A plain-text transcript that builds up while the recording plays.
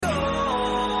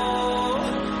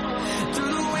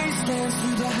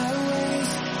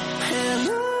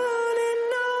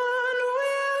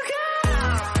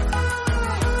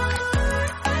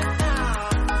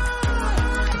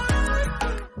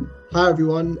Hi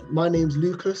everyone, my name's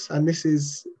Lucas and this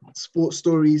is Sports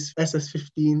Stories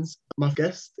SS15s. My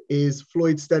guest is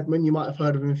Floyd Steadman. You might have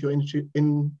heard of him if you're interested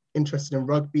in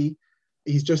rugby.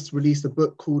 He's just released a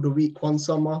book called A Week One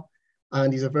Summer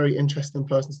and he's a very interesting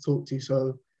person to talk to.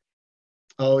 So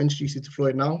I'll introduce you to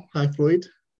Floyd now. Hi Floyd.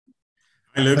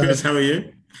 Hi Lucas, how are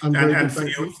you? I'm very good, For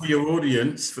thank you. your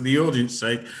audience, for the audience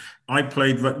sake,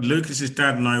 Lucas's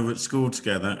dad and I were at school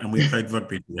together and we played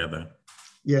rugby together.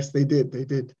 Yes, they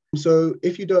did. So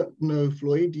if you don't know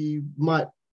Floyd, you might,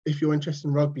 if you're interested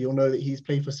in rugby, you'll know that he's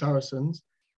played for Saracens,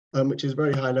 which is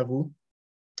very high level.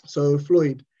 So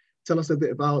Floyd, tell us a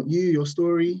bit about you, your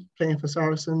story, playing for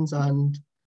Saracens and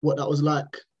what that was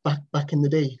like back in the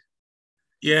day.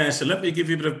 Yeah, so let me give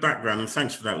you a bit of background and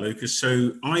thanks for that, Lucas.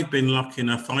 So I've been lucky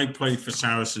enough, I played for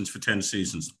Saracens for 10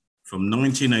 seasons. From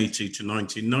 1980 to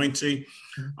 1990,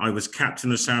 I was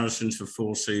captain of Saracens for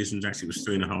 4 seasons. Actually, it was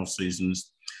 3.5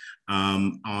 seasons.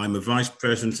 I'm a vice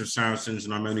president of Saracens,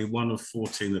 and I'm only one of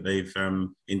 14 that they've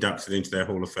inducted into their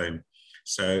Hall of Fame.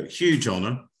 So huge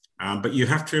honour. But you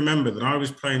have to remember that I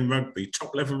was playing rugby,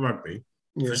 top-level rugby,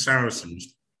 for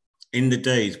Saracens in the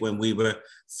days when we were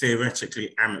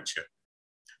theoretically amateur.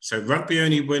 So rugby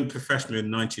only went professional in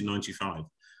 1995.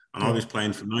 And I was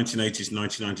playing from 1980 to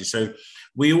 1990. So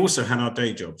we also had our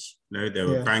day jobs. You know, there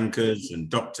were bankers and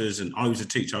doctors, and I was a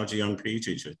teacher. I was a young PE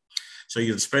teacher. So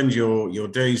you'd spend your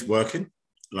days working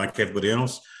like everybody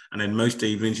else. And then most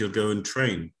evenings you'll go and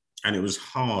train. And it was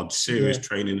hard, serious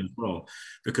training as well.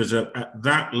 Because at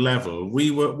that level, we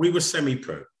were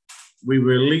semi-pro. We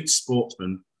were elite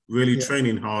sportsmen, really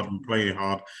training hard and playing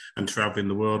hard and traveling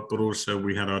the world. But also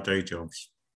we had our day jobs.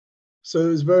 So it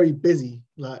was very busy,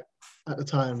 like, at the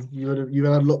time. You had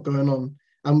a lot going on.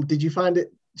 Did you find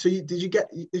it? So did you get,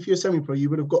 if you're semi-pro, you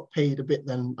would have got paid a bit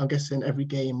then, I'm guessing, every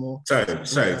game or.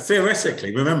 So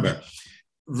theoretically, remember,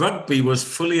 rugby was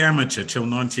fully amateur till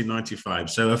 1995.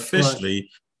 So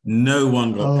officially, no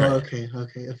one got paid.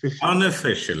 Okay.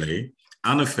 Officially.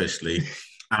 Unofficially,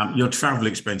 your travel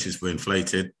expenses were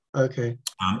inflated. Okay.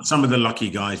 Some of the lucky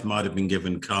guys might have been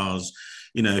given cars.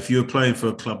 You know, if you were playing for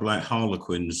a club like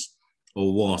Harlequins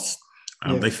or Wasps,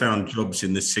 they found jobs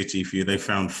in the city for you. They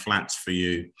found flats for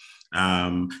you.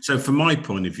 So from my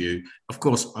point of view, of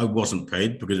course, I wasn't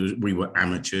paid because we were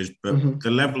amateurs, but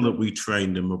the level that we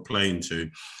trained and were playing to,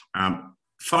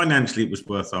 financially, it was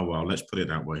worth our while. Let's put it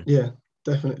that way. Yeah,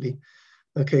 definitely.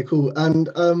 Okay, cool.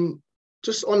 And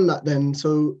just on that then,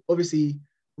 so obviously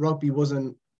rugby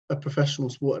wasn't a professional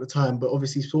sport at the time, but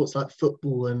obviously sports like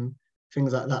football and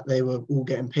things like that, they were all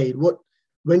getting paid.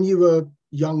 When you were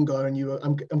younger and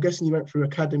I'm guessing you went through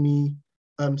academy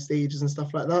stages and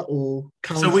stuff like that, or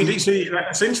county? So we did see,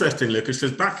 that's interesting, Lucas,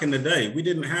 because back in the day we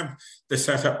didn't have the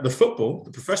setup. The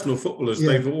professional footballers,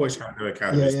 they've always had their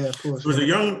academies. Yeah, of course. So as a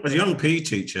young PE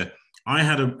teacher, I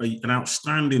had an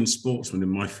outstanding sportsman in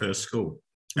my first school,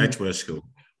 Edgeworth School.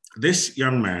 This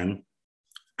young man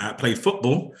played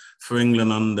football for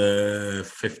England under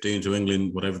 15s or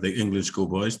England, whatever, the England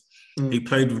schoolboys. He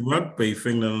played rugby for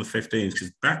England under 15s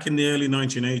because back in the early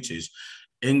 1980s,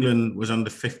 England was under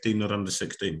 15, not under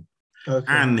 16. Okay.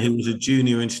 And he was a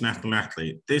junior international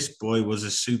athlete. This boy was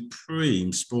a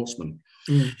supreme sportsman.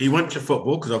 He went to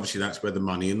football because obviously that's where the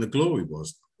money and the glory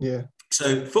was. Yeah.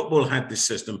 So football had this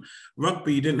system.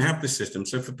 Rugby didn't have this system.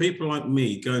 So for people like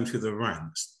me going through the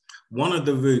ranks, one of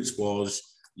the routes was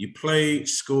you play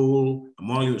school, and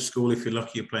while you're at school, if you're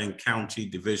lucky, you're playing county,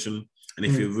 division. And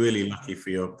if you're really lucky for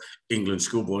your England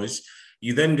schoolboys,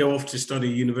 you then go off to study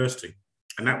university.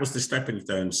 And that was the stepping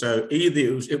stone. So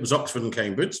either it was Oxford and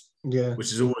Cambridge,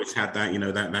 which has always had that, you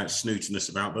know, that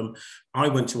snootiness about them. I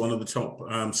went to one of the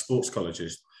top sports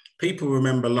colleges. People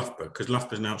remember Loughborough because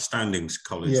Loughborough's an outstanding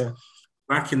college. Yeah.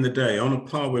 Back in the day, on a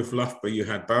par with Loughborough, you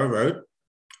had Barrow Road,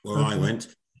 where I went.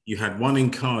 You had one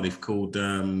in Cardiff called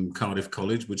Cardiff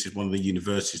College, which is one of the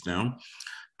universities now.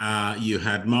 You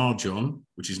had Marjon,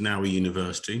 which is now a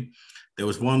university. There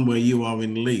was one where you are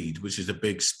in Leeds, which is a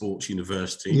big sports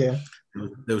university. Yeah.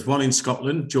 There was one in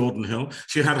Scotland, Jordan Hill.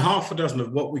 So you had half a dozen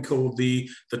of what we call the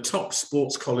top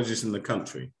sports colleges in the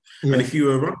country. Yeah. And if you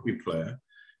were a rugby player,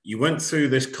 you went through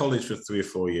this college for 3 or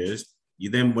 4 years. You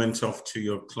then went off to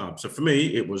your club. So for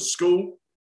me, it was school,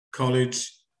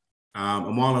 college.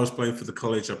 And while I was playing for the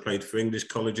college, I played for English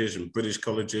colleges and British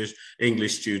colleges,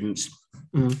 English students.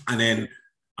 And then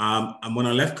and when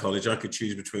I left college, I could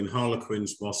choose between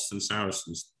Harlequins, Wasps, and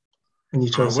Saracens. And you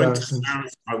chose Saracens.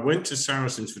 I went to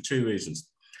Saracens for 2 reasons.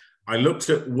 I looked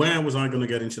at where was I going to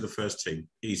get into the first team,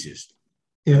 easiest.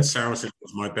 Yeah. And Saracens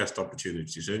was my best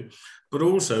opportunity, see? But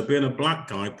also being a black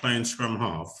guy playing scrum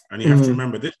half, and you have to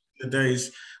remember, this is the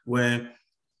days where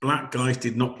black guys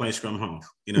did not play scrum half.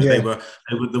 You know, Yeah. they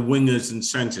were the wingers and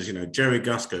centres. You know, Jerry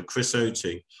Gusco, Chris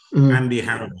Oatey, Andy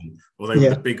Harriman, or they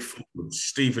were the big forwards,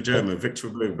 Steve Agermo, Victor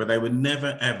Blue, but they were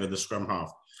never ever the scrum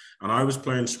half. And I was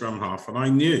playing scrum half, and I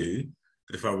knew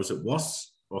that if I was at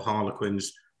Wasps or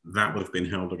Harlequins, that would have been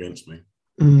held against me.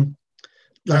 That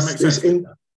makes sense.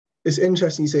 It's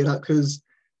interesting you say that, because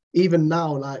even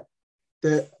now, like,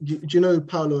 do you know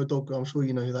Paolo Odogwu? I'm sure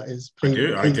you know who that is.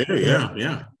 I do,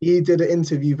 yeah. He did an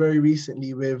interview very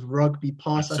recently with Rugby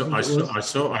Pass, I think it was. I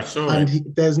saw and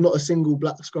it. There's not a single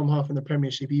black scrum half in the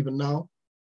Premiership even now.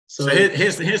 So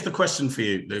here's the question for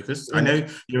you, Lucas. I know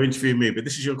you're interviewing me, but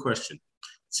this is your question.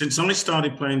 Since I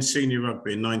started playing senior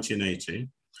rugby in 1980,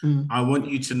 I want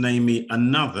you to name me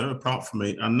another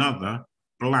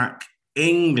black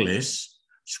English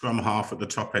scrum half at the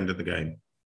top end of the game.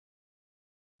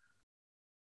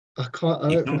 I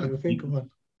don't think I can think of one.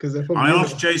 I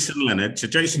asked Jason Leonard,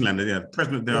 the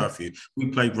president of the RFU, we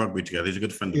played rugby together, he's a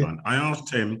good friend of mine. I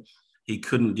asked him, he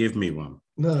couldn't give me one.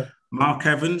 No. Mark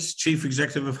Evans, chief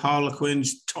executive of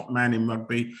Harlequins, top man in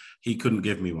rugby, he couldn't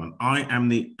give me one. I am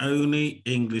the only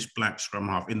English black scrum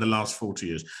half in the last 40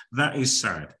 years. That is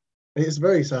sad. It's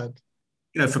very sad.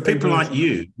 You know, for people like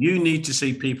you, you need to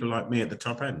see people like me at the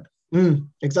top end.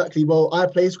 Exactly. Well, I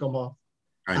play scrum half.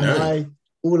 I know. And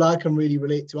all I can really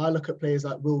relate to, I look at players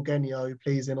like Will Genia, who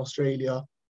plays in Australia.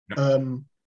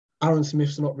 Aaron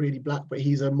Smith's not really black, but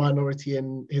he's a minority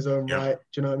in his own right.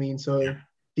 Do you know what I mean? So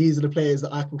these are the players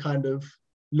that I can kind of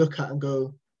look at and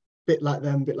go, bit like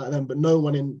them. But no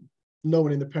one in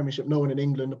the Premiership, no one in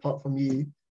England apart from you.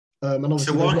 And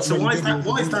obviously, why is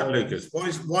that, Lucas?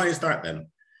 Why is that then?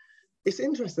 It's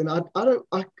interesting. I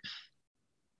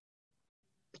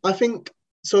think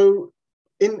so.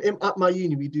 At my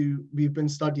uni, we've been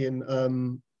studying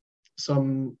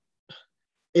some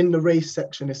in the race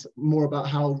section. It's more about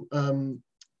how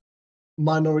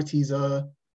minorities are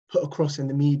put across in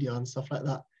the media and stuff like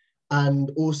that, and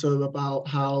also about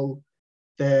how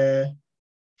they're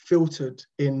filtered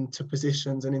into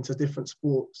positions and into different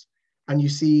sports. And you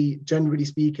see, generally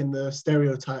speaking, the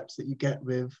stereotypes that you get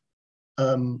with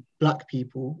black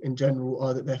people in general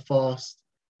are that they're fast,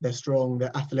 they're strong,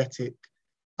 they're athletic.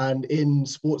 And in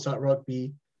sports like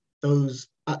rugby, those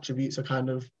attributes are kind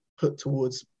of put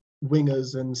towards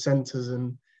wingers and centres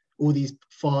and all these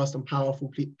fast and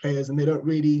powerful players. And they don't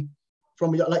really,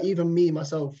 like even me,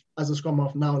 myself, as a scrum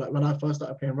half now, like when I first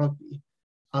started playing rugby,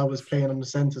 I was playing on the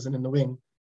centres and in the wing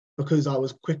because I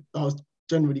was quick. I was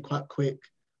generally quite quick.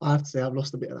 I have to say I've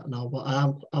lost a bit of that now, but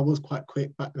I was quite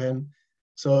quick back then.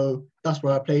 So that's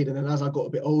where I played. And then as I got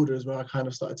a bit older is where I kind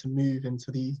of started to move into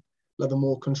the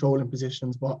more controlling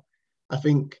positions. But I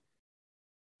think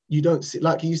you don't see,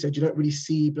 like you said, you don't really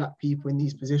see black people in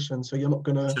these positions. So you're not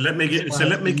gonna. So let me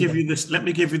give you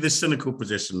this cynical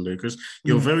position, Lucas.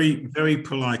 You're very, very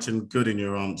polite and good in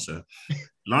your answer.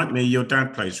 Like me, your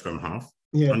dad played scrum half.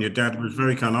 Yeah. And your dad was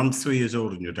very kind. I'm 3 years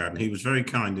older than your dad, and he was very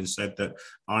kind and said that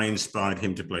I inspired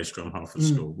him to play scrum half at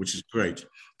school, which is great.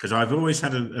 Because I've always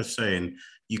had a saying,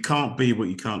 you can't be what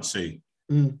you can't see.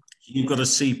 You've got to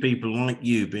see people like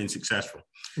you being successful.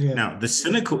 Yeah. Now, the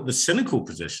cynical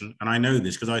position, and I know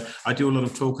this because I do a lot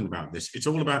of talking about this, it's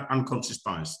all about unconscious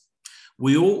bias.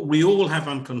 We all have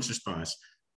unconscious bias.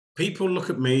 People look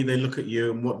at me, they look at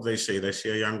you, and what do they see? They see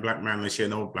a young black man, they see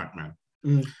an old black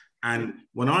man. And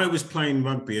when I was playing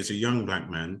rugby as a young black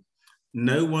man,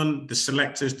 no one, the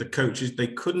selectors, the coaches, they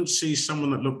couldn't see someone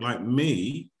that looked like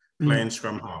me playing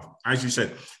scrum half. As you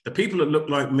said, the people that looked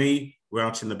like me were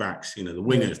out in the backs, you know, the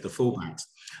wingers, the fullbacks,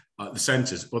 the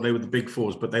centres, or they were the big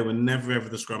fours, but they were never ever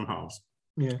the scrum halves.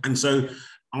 Yeah. And so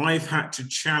I've had to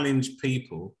challenge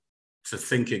people to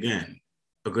think again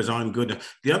because I'm good.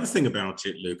 The other thing about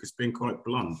it, Luke, has been quite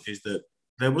blunt, is that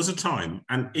there was a time,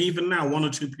 and even now, one or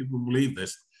two people believe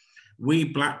this, we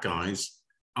black guys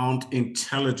aren't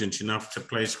intelligent enough to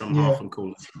play scrum half and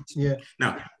call it. Yeah.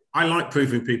 Now, I like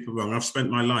proving people wrong. I've spent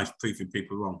my life proving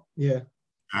people wrong. Yeah.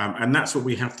 And that's what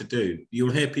we have to do.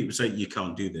 You'll hear people say, you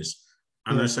can't do this.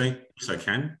 And I say, yes, I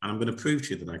can. And I'm going to prove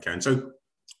to you that I can. So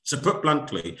put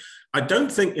bluntly, I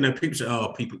don't think, people say,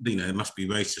 oh, people, it must be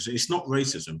racism. It's not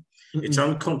racism. It's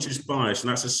unconscious bias. And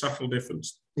that's a subtle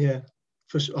difference. Yeah.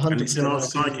 For sure, 100%. And it's in our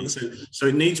psyche. So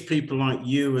it needs people like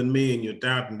you and me and your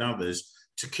dad and others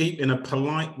to keep, in a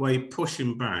polite way,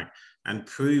 pushing back and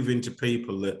proving to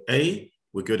people that A,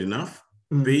 we're good enough,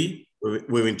 B,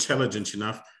 we're intelligent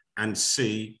enough, and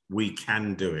C, we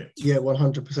can do it. Yeah,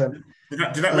 100%.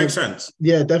 Did that make sense?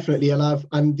 Yeah, definitely.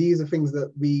 And these are things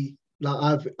that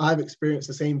I've experienced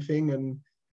the same thing, and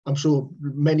I'm sure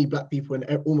many black people in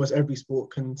almost every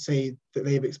sport can say that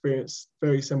they've experienced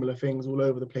very similar things all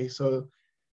over the place. So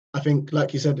I think,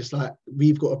 like you said, it's like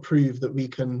we've got to prove that we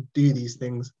can do these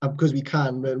things, and because we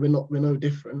can. We're no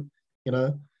different, you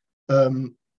know.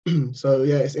 So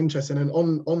yeah, it's interesting. And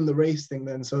on the race thing,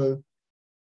 then, so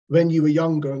when you were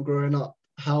younger and growing up,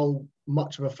 how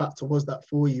much of a factor was that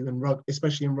for you in rugby,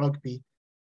 especially in rugby?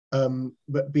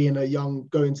 But being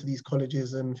going to these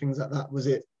colleges and things like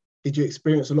that, did you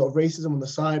experience a lot of racism on the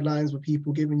sidelines? Were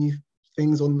people giving you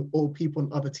things or people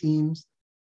on other teams,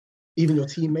 even your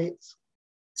teammates?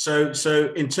 So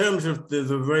in terms of the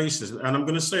racism, and I'm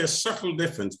going to say a subtle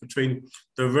difference between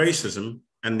the racism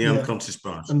and the unconscious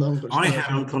bias. I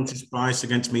had unconscious bias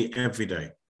against me every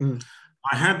day.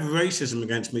 I had racism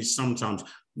against me sometimes,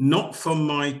 not from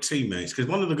my teammates, because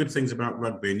one of the good things about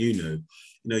rugby, and you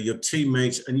know, your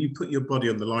teammates, and you put your body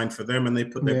on the line for them, and they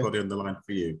put their body on the line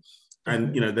for you.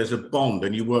 And, you know, there's a bond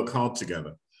and you work hard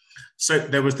together. So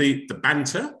there was the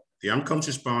banter, the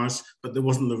unconscious bias, but there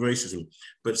wasn't the racism.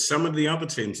 But some of the other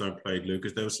teams I played,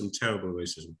 Lucas, there was some terrible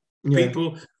racism. Yeah.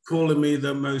 People calling me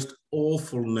the most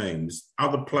awful names,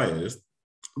 other players,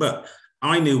 but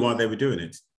I knew why they were doing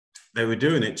it. They were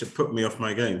doing it to put me off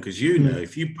my game, because you know,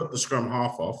 if you put the scrum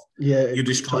half off, you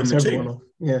destroy the team.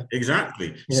 Yeah,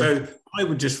 exactly. Yeah. So I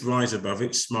would just rise above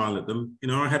it, smile at them. You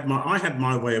know, I had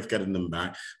my way of getting them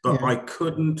back, but I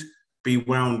couldn't be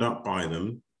wound up by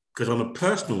them, because on a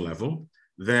personal level,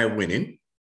 they're winning,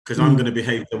 because I'm going to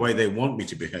behave the way they want me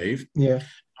to behave. Yeah.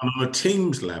 And on a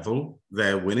team's level,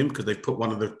 they're winning because they've put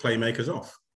one of the playmakers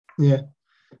off. Yeah.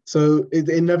 So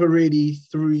it never really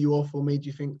threw you off or made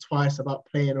you think twice about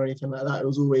playing or anything like that. It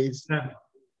was always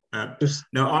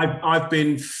I've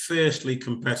been fiercely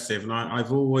competitive, and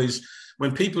I've always,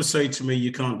 when people say to me,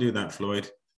 "You can't do that, Floyd,"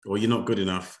 or "You're not good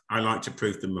enough," I like to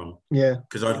prove them wrong. Yeah.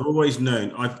 Because I've always known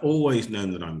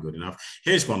that I'm good enough.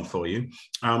 Here's one for you.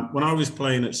 When I was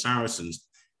playing at Saracens,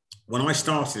 when I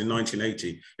started in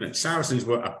 1980, you know, Saracens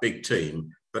were a big team,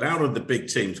 but out of the big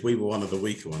teams, we were one of the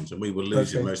weaker ones, and we were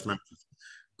losing most matches.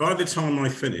 By the time I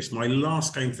finished, my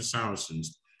last game for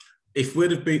Saracens, if we'd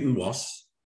have beaten Wasps,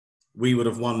 we would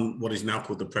have won what is now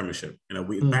called the Premiership. You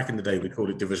know, back in the day, we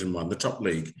called it Division 1, the top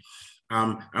league.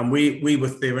 And we were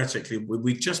theoretically,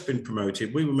 we'd just been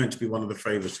promoted. We were meant to be one of the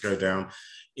favourites to go down.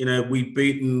 You know, we'd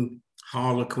beaten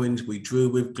Harlequins, we drew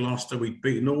with Gloucester, we'd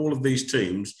beaten all of these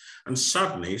teams. And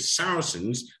suddenly,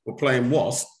 Saracens were playing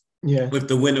Wasp with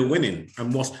the winner winning.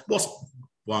 And Wasp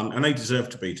won, and they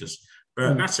deserved to beat us.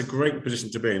 But that's a great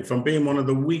position to be in, from being one of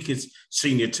the weakest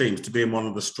senior teams to being one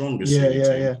of the strongest senior teams.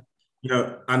 Yeah. You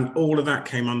know, and all of that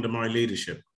came under my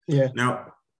leadership. Yeah.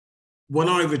 Now, when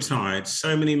I retired,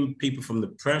 so many people from the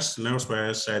press and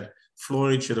elsewhere said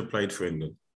Floyd should have played for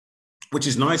England, which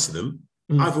is nice of them.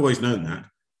 I've always known that.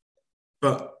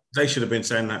 But they should have been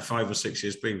saying that 5 or 6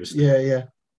 years previously.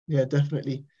 Yeah,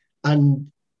 definitely.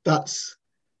 And that's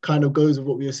kind of goes with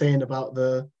what we were saying about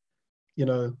the, you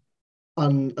know,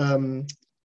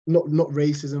 not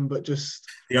racism, but just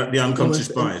the unconscious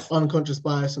bias. Unconscious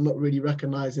bias, and not really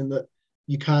recognizing that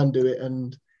you can do it.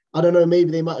 And I don't know,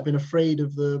 maybe they might have been afraid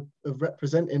of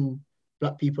representing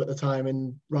Black people at the time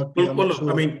in rugby. Well, look,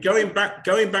 I mean, going back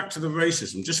to the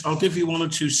racism, I'll give you one or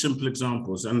two simple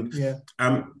examples. And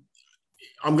I'm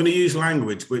going to use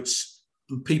language which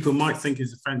people might think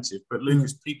is offensive, but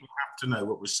Lucas, people have to know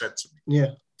what was said to me. Yeah,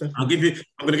 definitely.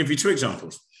 I'm going to give you 2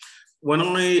 examples. When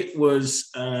I was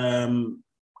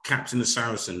captain of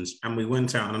Saracens, and we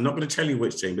went out, and I'm not going to tell you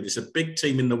which team, but it's a big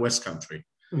team in the West Country.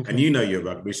 Okay. And you know your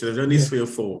rugby, so there's only 3 or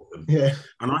 4 of them. Yeah.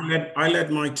 And I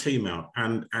led my team out,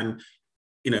 and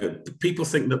you know, people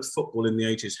think that football in the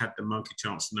 80s had the monkey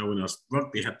chance, no one else.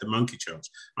 Rugby had the monkey chance.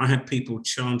 I had people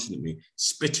chanting at me,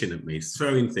 spitting at me,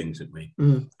 throwing things at me,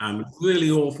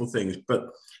 really awful things. But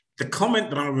the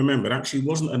comment that I remembered actually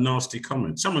wasn't a nasty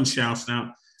comment. Someone shouted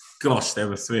out, "Gosh, there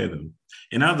were 3 of them."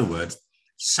 In other words,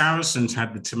 Saracens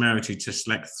had the temerity to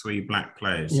select 3 Black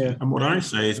players. Yeah. And what I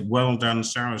say is, well done,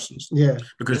 Saracens. Yeah.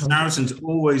 Because Saracens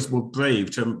always were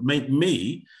brave to make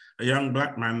me, a young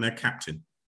Black man, their captain.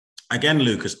 Again,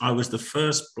 Lucas, I was the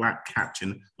first Black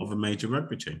captain of a major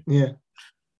rugby team. Yeah.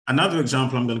 Another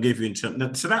example I'm going to give you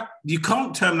so that you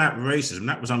can't term that racism.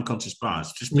 That was unconscious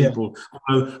bias. Just people,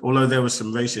 although there was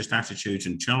some racist attitudes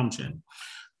and chanting.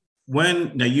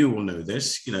 Now you will know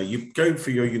this, you know, you go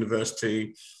for your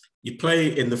university, you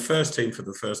play in the first team for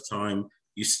the first time,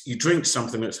 you drink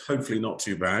something that's hopefully not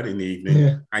too bad in the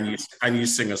evening, and you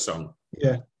sing a song.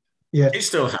 Yeah. Yeah. It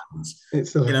still happens.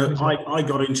 I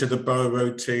got into the Borough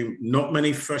Road team. Not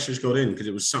many freshers got in because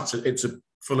it was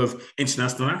full of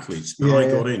international athletes. And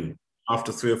I got in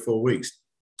after 3 or 4 weeks.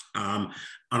 And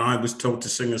I was told to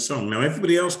sing a song. Now,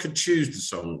 everybody else could choose the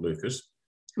song, Lucas,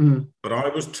 but I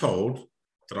was told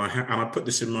that I had, and I put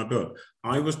this in my book,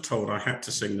 I was told I had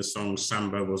to sing the song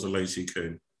Sambo Was a Lazy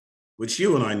Coon, which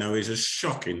you and I know is a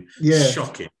shocking.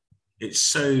 It's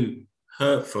so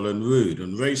hurtful and rude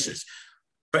and racist.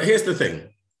 But here's the thing.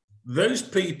 Those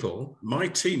people, my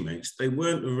teammates, they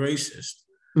weren't racist.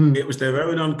 It was their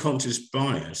own unconscious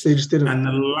bias. They just didn't.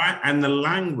 And the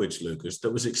language, Lucas,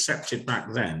 that was accepted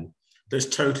back then, that's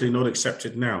totally not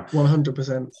accepted now.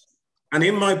 100%. And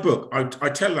in my book, I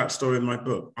tell that story in my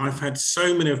book. I've had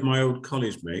so many of my old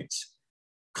college mates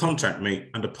contact me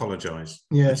and apologise.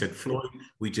 Yeah. They said, Floyd,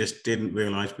 we just didn't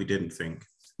realise, we didn't think.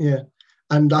 Yeah.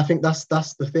 And I think that's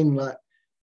the thing, like,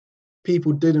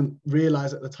 people didn't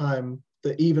realise at the time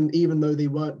that even though they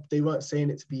weren't saying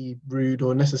it to be rude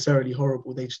or necessarily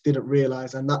horrible, they just didn't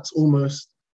realise. And that's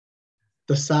almost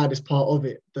the saddest part of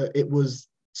it, that it was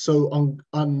so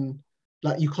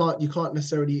like you can't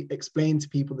necessarily explain to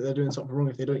people that they're doing something wrong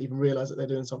if they don't even realise that they're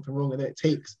doing something wrong. And then it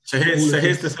takes. So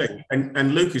here's the thing,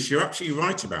 and Lucas, you're absolutely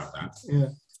right about that. Yeah.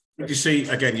 But you see,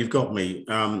 again, you've got me.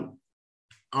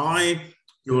 I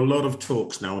do a lot of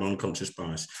talks now on unconscious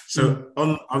bias. So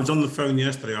I was on the phone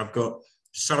yesterday. I've got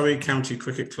Surrey County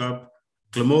Cricket Club,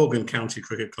 Glamorgan County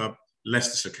Cricket Club,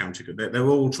 Leicestershire County Cricket. They're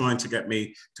all trying to get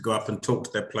me to go up and talk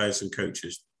to their players and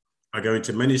coaches. I go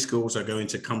into many schools, I go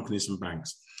into companies and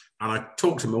banks, and I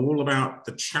talk to them all about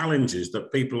the challenges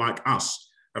that people like us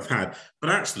have had. But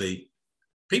actually,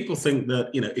 people think that,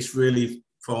 it's really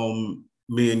from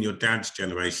me and your dad's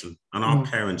generation and our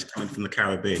parents coming from the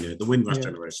Caribbean, the Windrush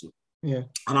generation. Yeah.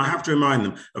 And I have to remind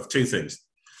them of two things.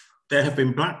 There have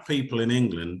been black people in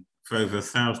England for over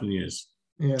 1,000 years.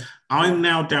 Yeah. I'm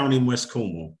now down in West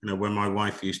Cornwall, where my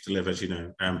wife used to live, as you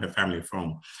know, her family are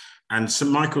from. And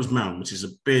St. Michael's Mount, which is a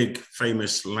big,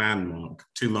 famous landmark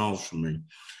 2 miles from me.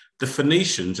 The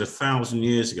Phoenicians 1,000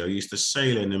 years ago used to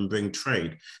sail in and bring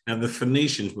trade. Now, the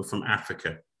Phoenicians were from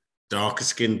Africa, darker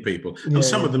skinned people, and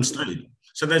some of them stayed.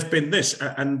 So there's been this,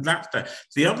 and that's that.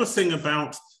 The other thing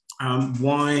about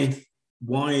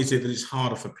why is it that it's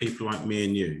harder for people like me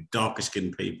and you, darker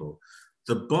skinned people?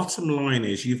 The bottom line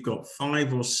is you've got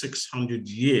 500 or 600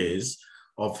 years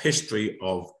of history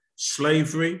of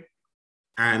slavery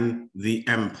and the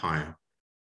empire.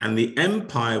 And the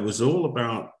empire was all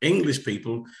about English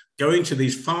people going to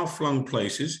these far-flung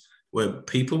places where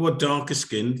people were darker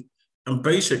skinned and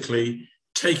basically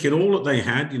taking all that they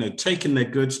had, taking their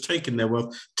goods, taking their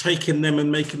wealth, taking them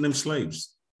and making them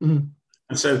slaves. And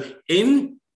so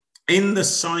in the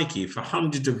psyche for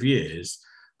hundreds of years,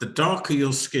 the darker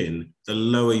your skin, the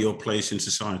lower your place in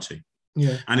society.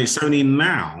 Yeah. And it's only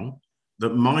now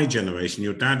that my generation,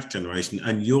 your dad's generation,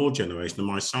 and your generation, and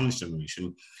my son's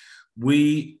generation,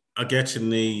 we are getting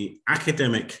the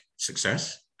academic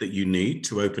success that you need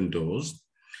to open doors.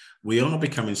 We are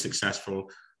becoming successful.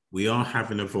 We are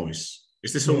having a voice.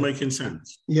 Is this all making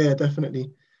sense? Yeah, definitely.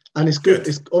 And it's good.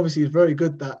 It's obviously very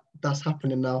good that that's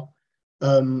happening now.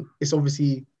 It's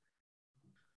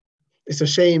a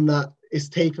shame that it's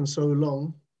taken so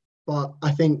long, but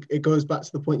I think it goes back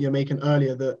to the point you're making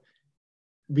earlier, that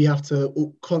we have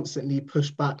to constantly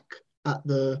push back at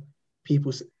the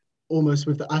people, almost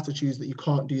with the attitudes that you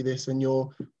can't do this and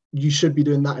you should be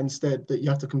doing that instead, that you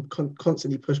have to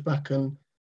constantly push back. And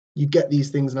you get these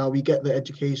things now, we get the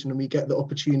education and we get the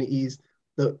opportunities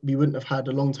that we wouldn't have had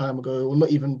a long time ago, or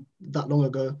not even that long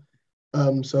ago.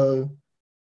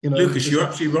 Lucas, you're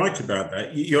absolutely right about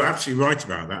that. You're absolutely right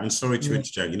about that. And sorry to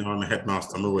interject. I'm a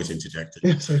headmaster. I'm always interjecting.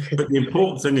 Yes, okay. But the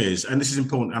important thing is, and this is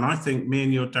important, and I think me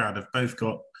and your dad have both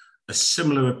got a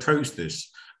similar approach to this.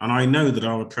 And I know that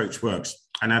our approach works.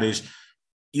 And that is,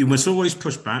 you must always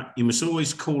push back. You must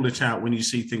always call it out when you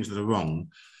see things that are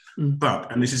wrong.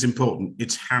 But, and this is important,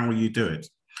 it's how you do it.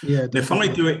 Yeah. If I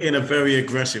do it in a very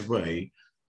aggressive way,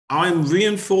 I'm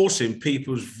reinforcing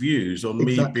people's views on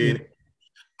me being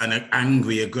an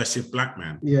angry, aggressive black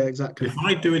man. Yeah, exactly. If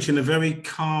I do it in a very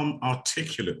calm,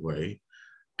 articulate way,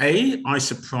 A, I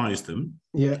surprise them.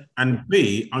 Yeah. And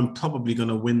B, I'm probably going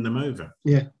to win them over.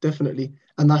 Yeah, definitely.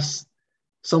 And that's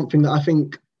something that I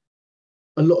think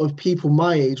a lot of people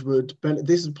my age would benefit.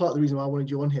 This is part of the reason why I wanted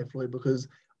you on here, Floyd, because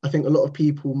I think a lot of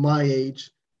people my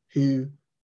age who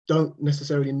don't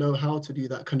necessarily know how to do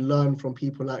that can learn from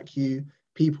people like you,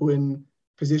 people in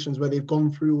positions where they've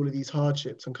gone through all of these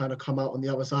hardships and kind of come out on the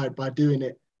other side by doing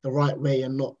it the right way,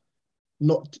 and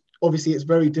not obviously it's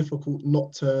very difficult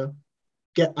not to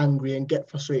get angry and get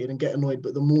frustrated and get annoyed,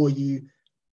 but the more you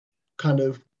kind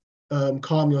of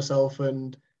calm yourself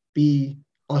and be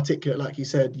articulate, like you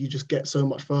said, you just get so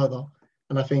much further.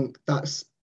 And I think that's,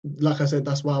 like I said,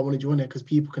 that's why I wanted you on here, because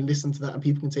people can listen to that and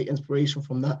people can take inspiration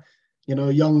from that.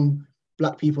 Young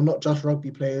black people, not just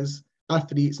rugby players,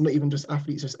 athletes, not even just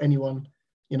athletes, just anyone,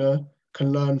 you know,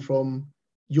 can learn from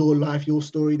your life, your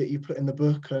story that you put in the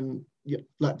book, and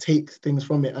like take things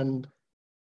from it. And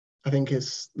I think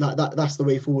it's like that's the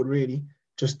way forward, really.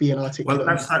 Just being articulate.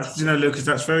 Well, that's you know, Lucas,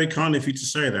 that's very kind of you to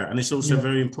say that. And it's also Yeah.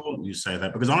 very important you say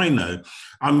that, because I know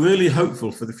I'm really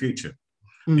hopeful for the future.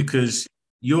 Because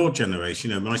your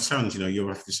generation, you know, my sons, you know, you're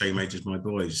roughly the same age as my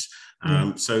boys.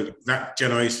 So that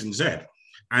Generation Z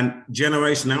and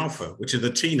Generation Alpha, which are the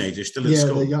teenagers still at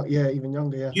school. Even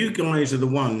younger, yeah. You guys are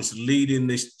the ones leading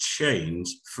this change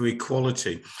for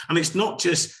equality. And it's not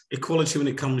just equality when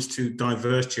it comes to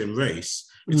diversity and race.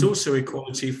 It's also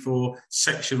equality for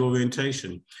sexual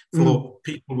orientation, for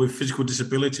people with physical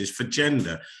disabilities, for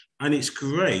gender. And it's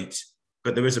great,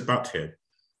 but there is a but here.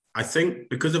 I think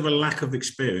because of a lack of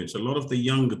experience, a lot of the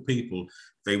younger people,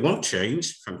 they want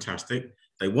change, fantastic.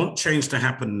 They want change to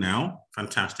happen now,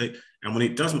 fantastic. And when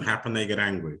it doesn't happen, they get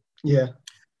angry. Yeah.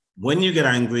 When you get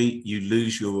angry, you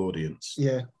lose your audience.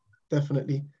 Yeah,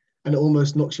 definitely. And it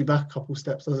almost knocks you back a couple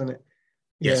steps, doesn't it?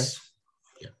 Yes.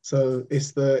 Yeah. So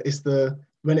it's the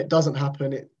when it doesn't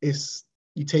happen, it's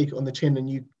you take it on the chin and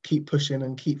you keep pushing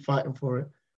and keep fighting for it.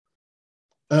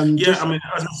 I mean, as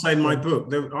I say in my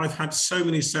book, I've had so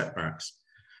many setbacks.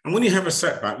 And when you have a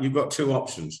setback, you've got two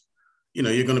options. You know,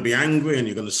 you're going to be angry and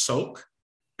you're going to sulk.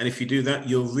 And if you do that,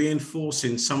 you're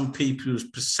reinforcing some people's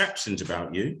perceptions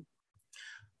about you.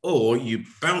 Or you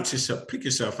bounce yourself, pick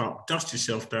yourself up, dust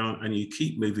yourself down, and you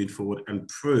keep moving forward and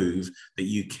prove that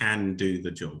you can do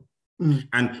the job.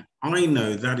 And I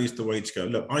know that is the way to go.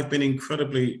 Look, I've been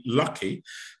incredibly lucky,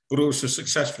 but also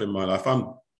successful in my life.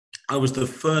 I was the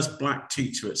first Black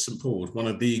teacher at St. Paul's, one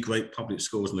of the great public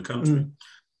schools in the country.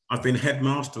 I've been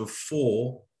headmaster of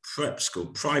 4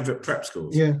 private prep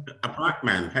schools. Yeah. A Black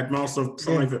man, headmaster of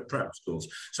private prep schools.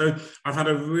 So I've had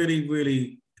a really,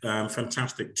 really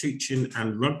fantastic teaching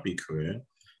and rugby career.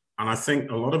 And I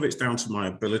think a lot of it's down to my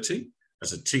ability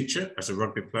as a teacher, as a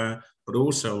rugby player, but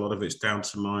also a lot of it's down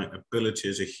to my ability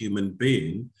as a human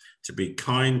being to be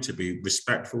kind, to be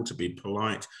respectful, to be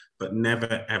polite, but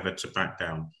never, ever to back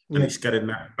down. And it's getting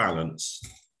that balance.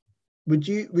 Would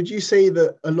you say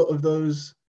that a lot of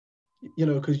those, you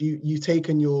know, because you've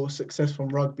taken your success from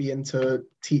rugby into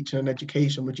teaching and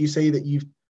education, would you say that you've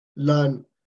learned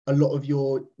a lot of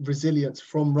your resilience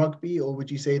from rugby, or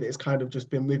would you say that it's kind of just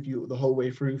been with you the whole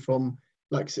way through from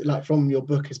like from your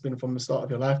book, it's been from the start of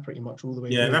your life pretty much all the way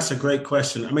through? That's a great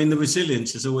question. I mean, the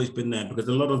resilience has always been there, because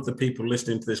a lot of the people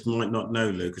listening to this might not know,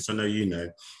 Lucas. I know you know.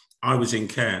 I was in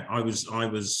care. I was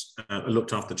a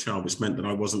looked after child, which meant that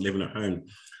I wasn't living at home.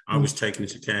 I was taken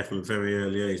into care from a very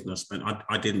early age, and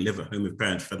I didn't live at home with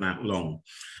parents for that long.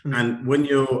 And when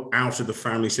you're out of the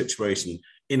family situation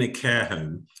in a care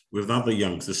home with other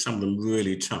youngsters, some of them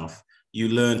really tough, you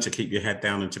learn to keep your head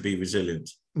down and to be resilient.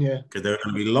 Yeah. Because there are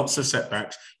going to be lots of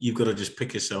setbacks. You've got to just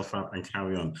pick yourself up and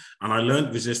carry on. And I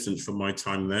learned resistance from my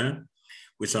time there,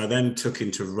 which I then took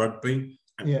into rugby.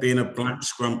 Being a black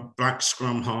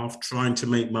scrum half, trying to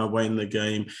make my way in the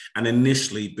game, and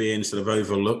initially being sort of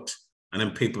overlooked, and then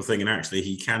people thinking, actually,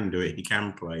 he can do it, he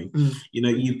can play. You know,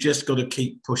 you've just got to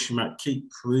keep pushing back,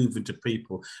 keep proving to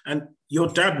people. And your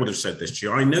dad would have said this to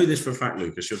you. I know this for a fact,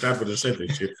 Lucas. Your dad would have said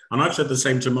this to you. And I've said the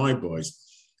same to my boys.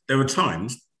 There were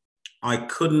times I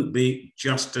couldn't be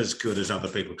just as good as other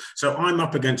people. So I'm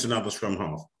up against another scrum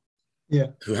half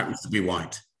who happens to be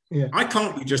white. I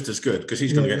can't be just as good because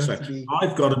he's going to get selected.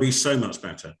 I've got to be so much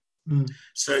better.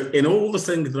 So in all the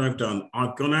things that I've done,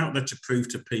 I've gone out there to prove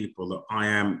to people that I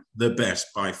am the best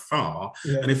by far.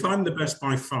 And if I'm the best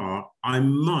by far, I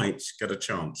might get a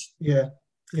chance. If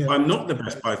I'm not the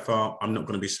best by far, I'm not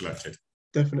going to be selected.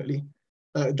 Definitely.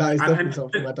 That is definitely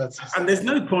something my dad says. And there's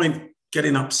no point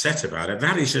getting upset about it.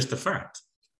 That is just a fact.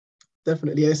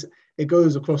 Definitely. It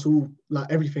goes across all, like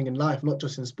everything in life, not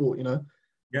just in sport, you know.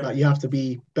 Like you have to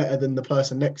be better than the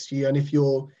person next to you. And if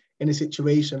you're in a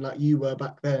situation like you were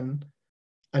back then,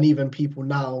 and even people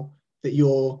now, that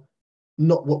you're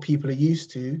not what people are used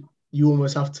to, you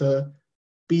almost have to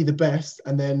be the best,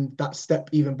 and then that step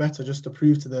even better just to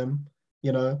prove to them,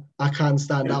 you know, I can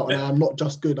stand out and I'm not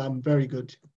just good, I'm very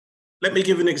good. Let me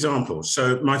give an example.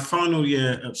 So my final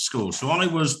year at school. So I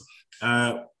was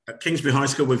at Kingsbury High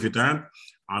School with your dad.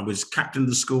 I was captain of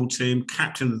the school team,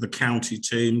 captain of the county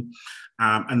team,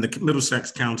 and the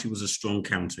Middlesex County was a strong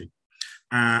county.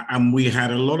 And we had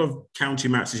a lot of county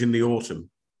matches in the autumn,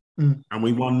 and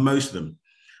we won most of them.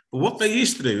 But what they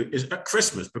used to do is at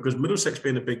Christmas, because Middlesex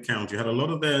being a big county, had a lot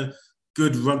of their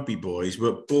good rugby boys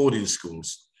were at boarding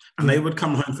schools, and they would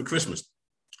come home for Christmas.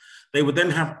 They would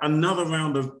then have another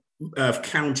round of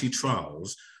county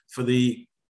trials for the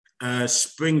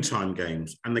springtime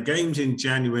games, and the games in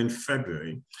January and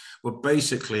February were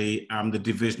basically the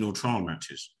divisional trial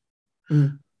matches.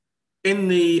 Mm. In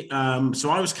the so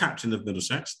I was captain of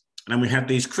Middlesex, and then we had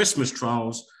these Christmas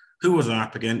trials. Who was I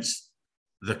up against?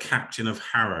 The captain of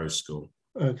Harrow School.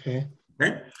 Okay.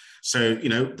 So, you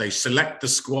know, they select the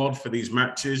squad for these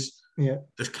matches. Yeah.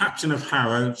 The captain of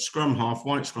Harrow, scrum half,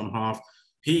 white scrum half,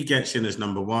 he gets in as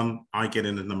number 1. I get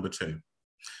in as number 2.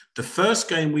 The first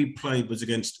game we played was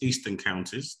against Eastern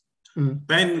Counties. Mm.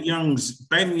 Ben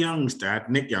Young's dad,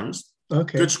 Nick Young's,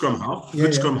 okay. good scrum half,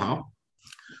 scrum half,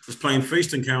 was playing for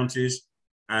Eastern Counties,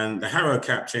 and the Harrow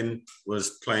captain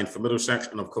was playing for Middlesex,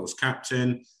 and of course,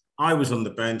 captain. I was on the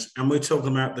bench, and we're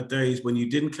talking about the days when you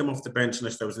didn't come off the bench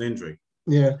unless there was an injury.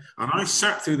 Yeah. And I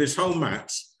sat through this whole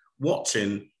match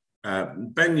watching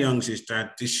Ben Young's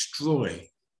dad destroy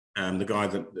the guy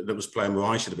that was playing where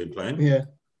I should have been playing. Yeah.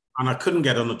 And I couldn't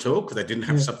get on at all because they didn't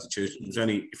have substitution. It was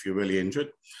only if you're really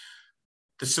injured.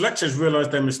 The selectors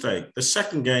realised their mistake. The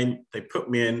second game, they put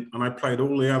me in, and I played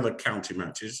all the other county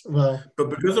matches. Wow. But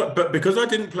because I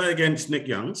didn't play against Nick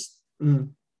Young's,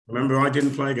 remember, I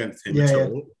didn't play against him at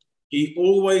all. He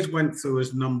always went through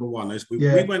as number 1. As we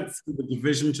went through the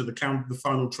division to the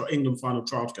final England final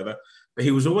trial together, but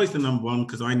he was always the number 1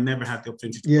 because I never had the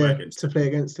opportunity to play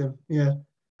against him. Yeah.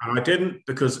 And I didn't,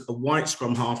 because a white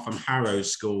scrum half from Harrow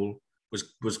School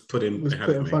was put in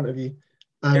front of you,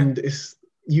 and it's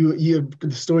you.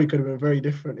 The story could have been very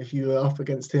different if you were up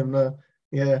against him.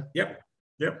 Yeah. Yep.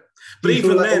 But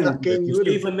even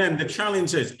then, the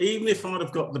challenge is, even if I'd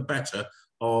have got the better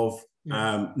of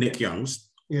Nick Young's,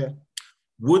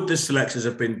 would the selectors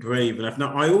have been brave enough?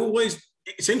 Now,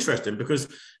 it's interesting because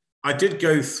I did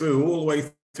go through all the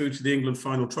way through to the England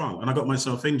final trial, and I got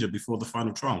myself injured before the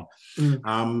final trial.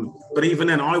 But even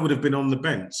then, I would have been on the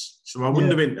bench, so I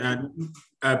wouldn't have been.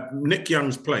 Nick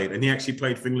Young's played, and he actually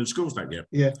played for England schools that year.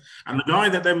 Yeah, and the guy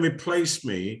that then replaced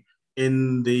me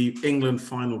in the England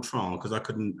final trial, because I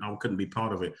couldn't be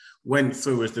part of it, went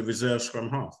through as the reserve scrum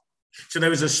half. So there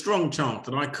was a strong chance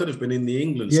that I could have been in the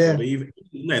England squad even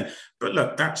then. But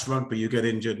look, that's rugby. You get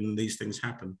injured, and these things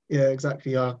happen. Yeah,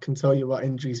 exactly. I can tell you about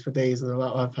injuries for days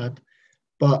that I've had.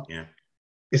 But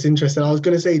it's interesting. I was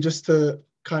going to say, just to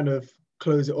kind of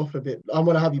close it off a bit, I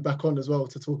want to have you back on as well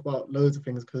to talk about loads of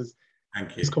things, because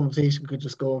this conversation could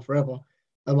just go on forever.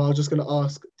 I was just going to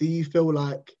ask, do you feel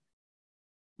like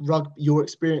your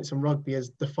experience in rugby has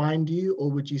defined you,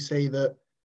 or would you say that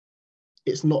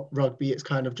it's not rugby, it's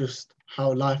kind of just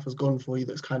how life has gone for you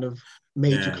that's kind of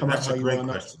made you come out how you are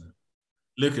now?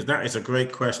 Lucas, that is a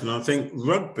great question. I think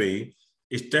rugby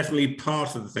is definitely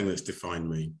part of the thing that's defined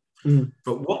me.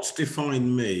 But what's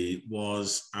defined me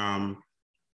was my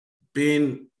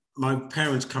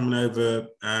parents coming over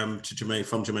to Jamaica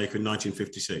from Jamaica in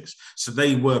 1956. So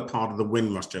they were part of the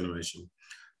Windrush generation.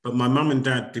 But my mum and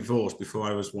dad divorced before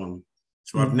I was 1.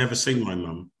 So I've never seen my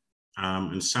mum.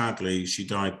 And sadly, she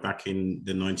died back in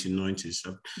the 1990s.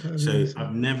 So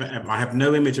I've never ever, I have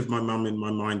no image of my mum in my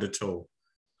mind at all.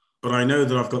 But I know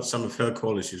that I've got some of her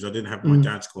qualities. I didn't have my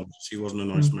dad's qualities. He wasn't a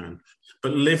nice man.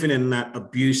 But living in that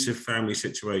abusive family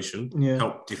situation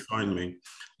helped define me.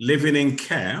 Living in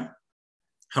care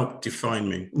helped define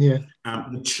me.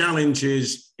 The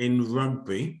challenges in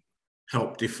rugby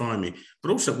helped define me. But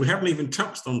also, we haven't even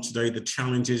touched on today the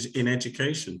challenges in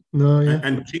education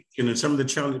and teaching and some of the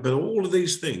challenges. But all of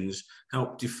these things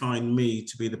help define me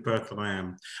to be the person I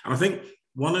am. And I think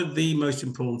one of the most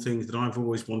important things that I've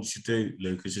always wanted to do,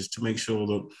 Lucas, is to make sure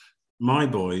that my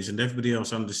boys and everybody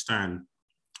else understand,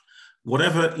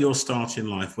 whatever your start in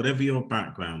life, whatever your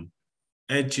background,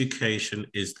 education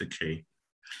is the key.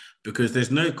 Because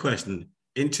there's no question,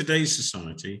 in today's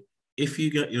society, if you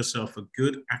get yourself a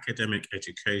good academic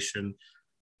education,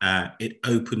 it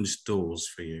opens doors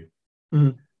for you.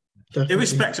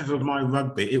 Irrespective of my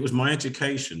rugby, it was my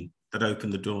education that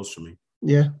opened the doors for me.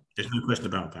 Yeah. There's no question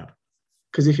about that.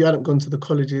 Because if you hadn't gone to the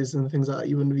colleges and things like that,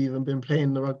 you wouldn't have even been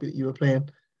playing the rugby that you were playing.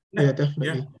 Yeah,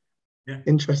 definitely.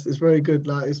 Interest. It's very good.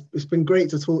 Like it's been great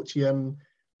to talk to you, and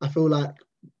I feel like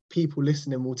people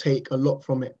listening will take a lot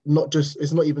from it.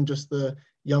 It's not even just the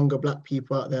younger Black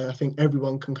people out there. I think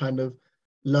everyone can kind of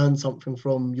learn something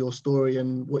from your story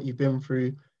and what you've been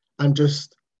through, and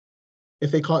just,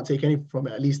 if they can't take anything from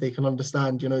it, at least they can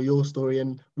understand, your story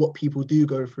and what people do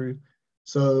go through.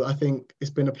 So I think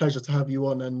it's been a pleasure to have you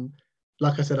on, and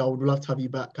like I said, I would love to have you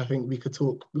back. I think we could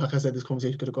talk, like I said, this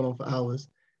conversation could have gone on for hours,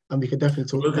 and we could definitely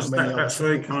talk about many other That's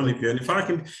very kind of you. And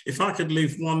if I could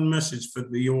leave one message for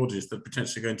the audience that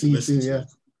potentially going to listen to it,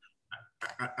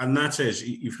 and that is,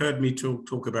 you've heard me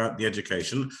talk about the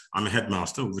education. I'm a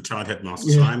headmaster, retired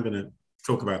headmaster, so I'm going to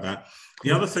talk about that.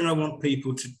 The other thing I want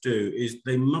people to do is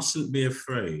they mustn't be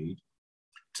afraid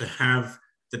to have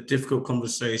the difficult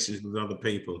conversations with other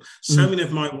people. So many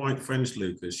of my white friends,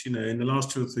 Lucas, you know, in the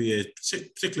last 2 or 3 years,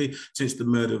 particularly since the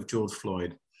murder of George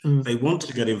Floyd, they want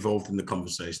to get involved in the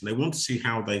conversation. They want to see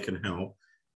how they can help,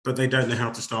 but they don't know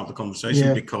how to start the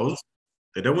conversation because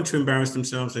they don't want to embarrass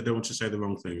themselves. They don't want to say the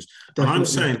wrong things. Definitely. And I'm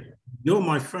saying, you're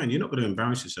my friend. You're not going to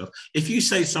embarrass yourself. If you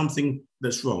say something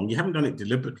that's wrong, you haven't done it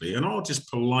deliberately, and I'll just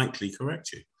politely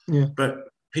correct you. Yeah. But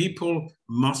people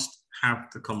must have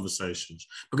the conversations,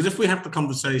 because if we have the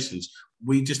conversations,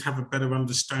 we just have a better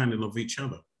understanding of each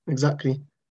other. Exactly.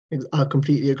 I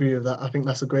completely agree with that. I think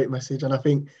that's a great message, and I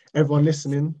think everyone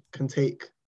listening can take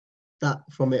that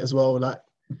from it as well. Like,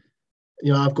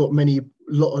 you know, I've got a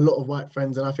lot of white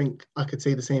friends, and I think I could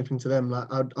say the same thing to them. Like,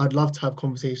 I'd love to have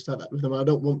conversations like that with them. I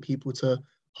don't want people to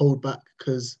hold back,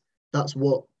 because that's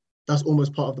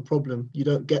almost part of the problem. You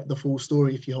don't get the full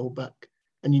story if you hold back,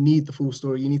 and you need the full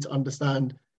story. You need to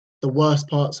understand the worst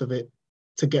parts of it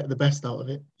to get the best out of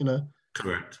it, you know?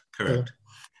 Correct.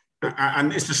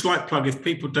 And it's a slight plug. If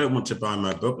people don't want to buy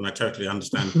my book, and I totally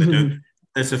understand if they don't,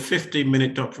 there's a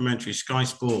 15-minute documentary, Sky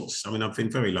Sports. I mean, I've been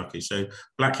very lucky. So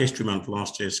Black History Month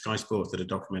last year, Sky Sports did a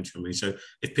documentary on me. So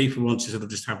if people want to sort of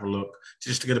just have a look,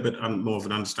 just to get a bit more of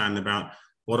an understanding about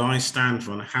what I stand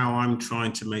for and how I'm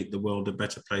trying to make the world a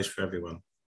better place for everyone.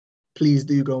 Please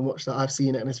do go and watch that. I've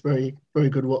seen it, and it's very, very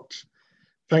good watch.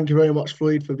 Thank you very much,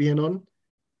 Floyd, for being on.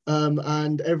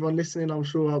 And everyone listening, I'm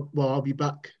sure I'll be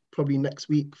back probably next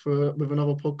week with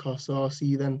another podcast. So I'll see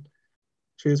you then.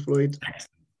 Cheers, Floyd.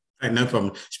 Hey, no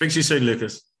problem. Speak to you soon,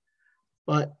 Lucas.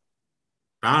 Bye.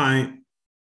 Bye.